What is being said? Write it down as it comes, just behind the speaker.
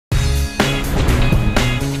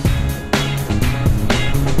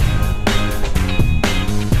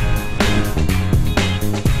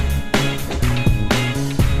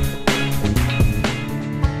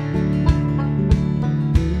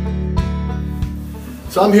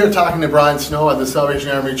So I'm here talking to Brian Snow at the Salvation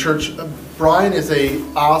Army Church. Brian is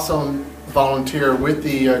an awesome volunteer with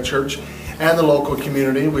the church and the local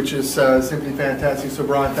community, which is simply fantastic. So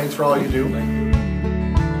Brian, thanks for all you do.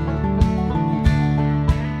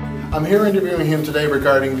 I'm here interviewing him today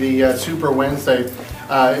regarding the Super Wednesday.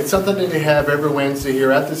 It's something that they have every Wednesday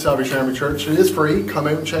here at the Salvation Army Church. It is free. Come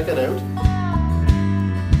out and check it out.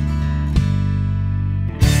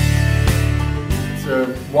 A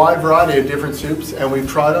wide variety of different soups, and we've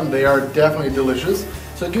tried them. They are definitely delicious.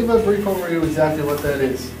 So give a brief overview exactly what that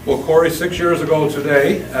is. Well, Corey, 6 years ago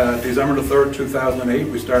today, December the 3rd, 2008,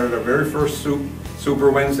 we started our very first Super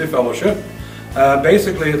Wednesday Fellowship.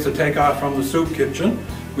 Basically, it's a takeoff from the soup kitchen.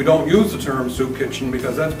 We don't use the term soup kitchen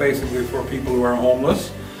because that's basically for people who are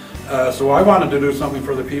homeless. So I wanted to do something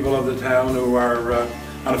for the people of the town who are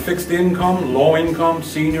on a fixed income, low income,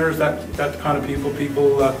 seniors, that kind of people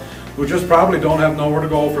who just probably don't have nowhere to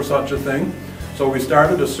go for such a thing. So we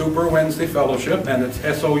started a Super Wednesday Fellowship, and it's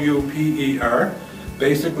S-O-U-P-E-R.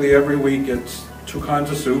 Basically every week it's 2 kinds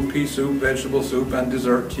of soup, pea soup, vegetable soup, and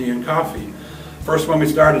dessert, tea and coffee. First, when we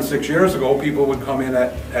started 6 years ago, people would come in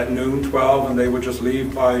at noon, 12, and they would just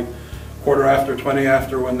leave by 20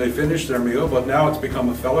 after when they finished their meal. But now it's become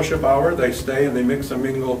a fellowship hour. They stay and they mix and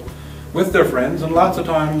mingle with their friends, and lots of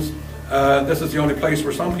times this is the only place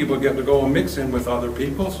where some people get to go and mix in with other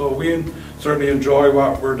people. So we certainly enjoy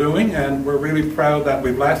what we're doing, and we're really proud that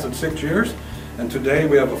we've lasted 6 years. And today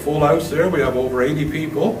we have a full house there. We have over 80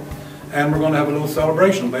 people, and we're going to have a little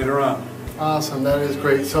celebration later on. Awesome, that is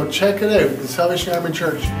great. So check it out, the Salvation Army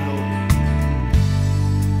Church.